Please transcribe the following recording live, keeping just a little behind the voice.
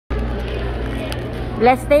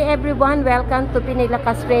Blessed day everyone, welcome to Pinoy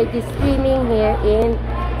Lakas Radio Streaming here in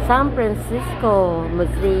San Francisco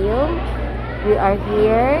Museum. We are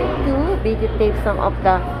here to videotape some of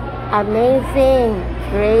the amazing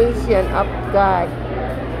creation of God.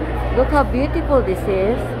 Look how beautiful this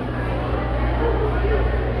is.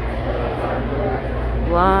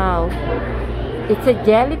 Wow, it's a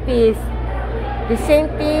jellyfish. The same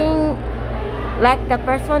thing like the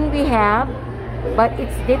first one we have, but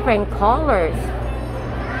it's different colors.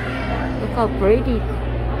 Look how pretty.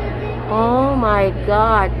 Oh my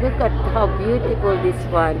God, look at how beautiful this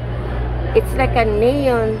one. It's like a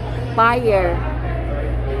neon fire.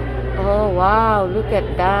 Oh wow, look at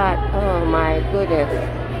that. Oh my goodness.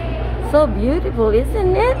 So beautiful,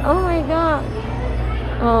 isn't it? Oh my God.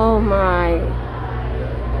 Oh my.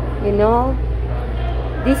 You know,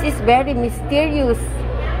 this is very mysterious.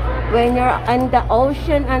 When you're in the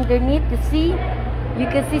ocean underneath the sea, you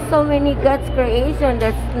can see so many God's creation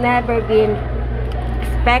that's never been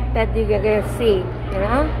expected you're gonna see, you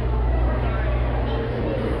know?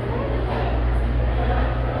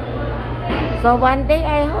 So one day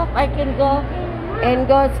I hope I can go and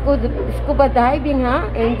go scuba diving, huh,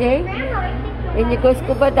 NJ? When you go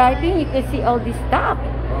scuba diving, you can see all this stuff.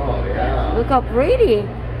 Oh, yeah. Look how pretty.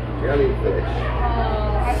 Jellyfish.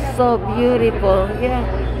 So beautiful, yeah.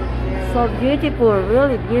 So beautiful,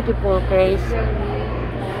 really beautiful creation.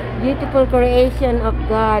 Beautiful creation of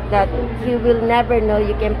God that you will never know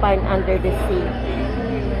you can find under the sea.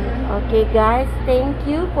 Okay guys, thank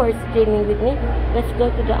you for streaming with me. Let's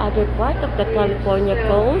go to the other part of the California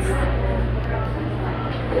coast.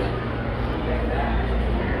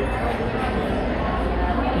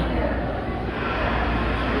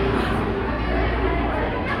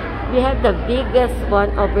 We have the biggest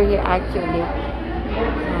one over here actually.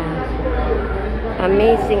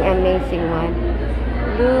 Amazing, amazing one.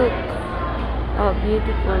 Look how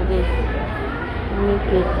beautiful this. Look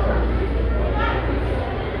it.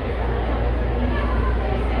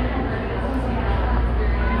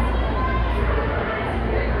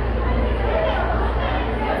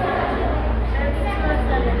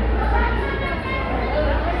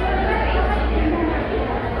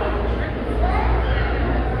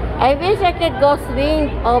 I wish I could go swing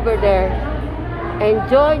over there and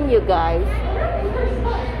join you guys.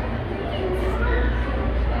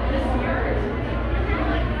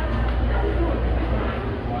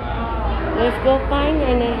 Let's go find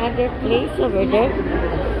another place over there. I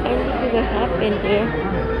don't know what happened here.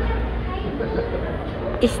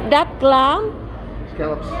 Is that clam?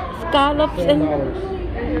 Scallops. Scallops and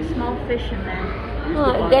There's a small fish in there.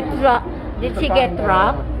 oh, did she get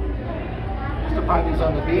robbed? Used to find these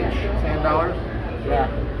on the beach, $10. Yeah.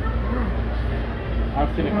 I've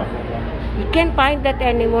seen a couple of them. You can't find that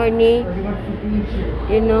anymore, ni.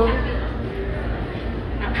 You know?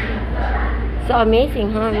 So amazing,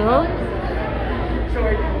 huh, no?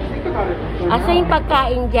 Asa yung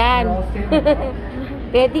pagkain dyan?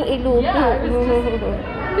 Pwedeng iluto.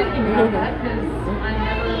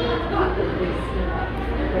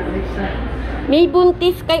 May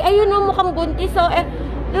buntis kay. Ayun o, mukhang buntis. So,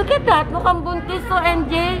 look at that. Mukhang buntis. So,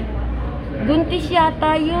 NJ. Buntis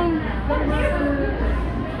yata yun.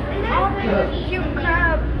 Cute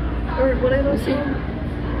crab. Or what are those?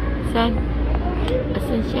 Saan?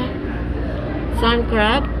 Asan siya? Sun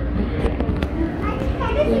crab?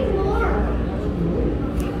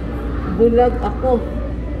 Bulag ako.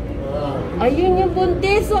 Ayun yung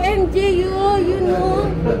buntis. So, MJ, yun o.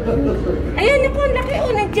 Ayun po, laki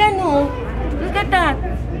o. Nandiyan o. Look at that.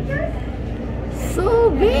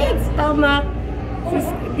 So big stomach.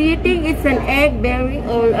 Do you think it's an egg, berry,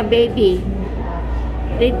 or a baby?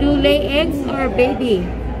 They do lay eggs or a baby?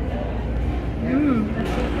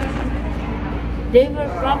 They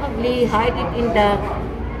will probably hide it in the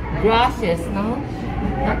grasses, no?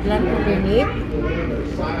 Not plant underneath.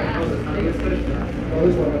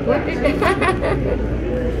 What is that?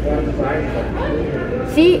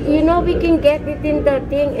 See, you know we can get it in the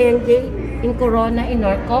thing, NJ, in Corona, in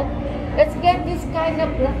Norco. Let's get this kind of,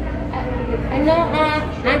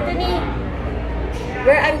 Anthony,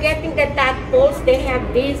 where I'm getting the tadpoles, they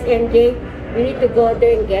have this, NJ. We need to go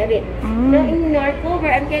there and get it. Now in Norco,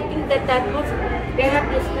 where I'm getting the tadpoles, they have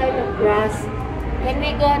this kind of grass. Can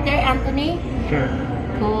we go there, Anthony? Sure.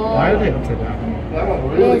 Cool. Why are they upside down? That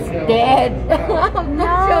one really It's dead. I'm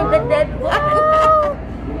not sure the dead one.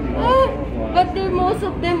 But most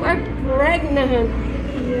of them are pregnant.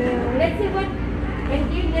 Yeah. Let's see what. Let's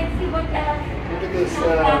see what. Look at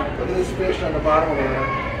this fish on the bottom of there.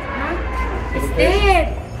 Huh? It's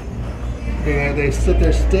dead. Yeah, they sit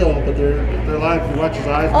there still, but they're alive. You watch his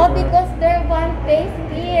eyes. Oh, because they're one face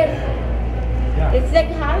here. Yeah. It's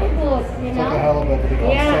like halibut, you It's know? like a halibut, but they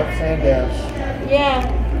call Yeah. it sand dabs. Yeah,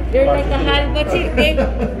 they're like a halibut. See,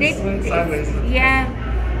 Swing sideways. yeah,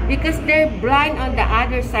 because they're blind on the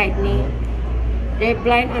other side, ni. They're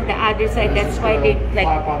blind on the other side. That's why they like.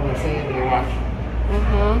 Flap on the sand and watch.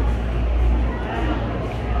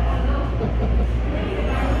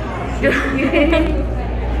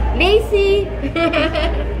 Lazy.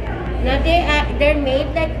 No, they're made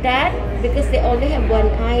like that because they only have one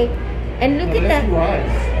eye. And look at that. Two eyes.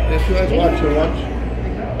 There's two eyes. Watch. So watch.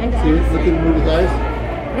 And See, look at him move his eyes.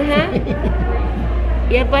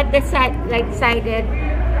 Yeah, but the side, like sided.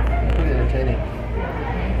 Pretty entertaining.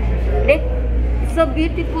 Look, so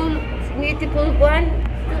beautiful, beautiful one.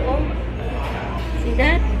 Oh, see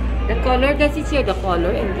that? The color, does it show the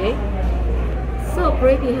color, MJ? So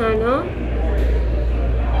pretty, huh, no?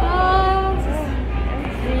 Oh,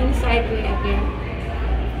 swing sideways again.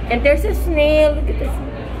 And there's a snail. Look at this.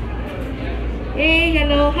 Hey,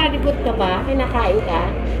 hello, halibut ka ba? Kinakain ka?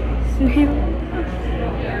 Snail.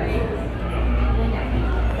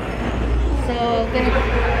 So,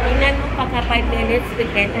 tingnan mo pagka 5 minutes we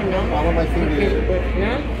get, ano? Follow my fingers.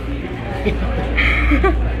 No?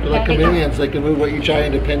 They're like chameleons. They can move what you try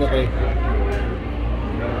independently.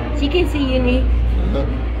 She can see you, ni. Uh-huh.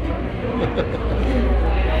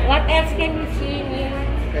 What else can you see, ni?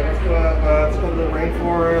 Okay, let's go to the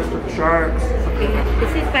rainforest with sharks. Okay,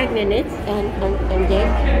 this is 5 minutes, and then?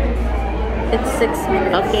 It's 6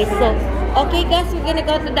 minutes. Okay, so, okay guys, we're gonna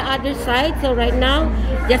go to the other side. So right now,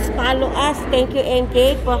 just follow us. Thank you,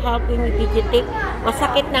 MJ, for helping me videotape.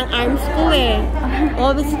 Masakit ng arms ko eh.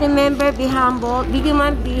 Always remember, be humble. Be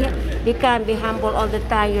can be humble all the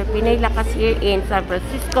time. Your Pinoy Lakas here in San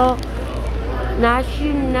Francisco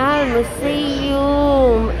National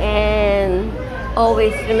Museum. And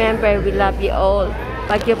always remember, we love you all.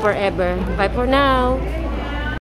 Thank you forever. Bye for now.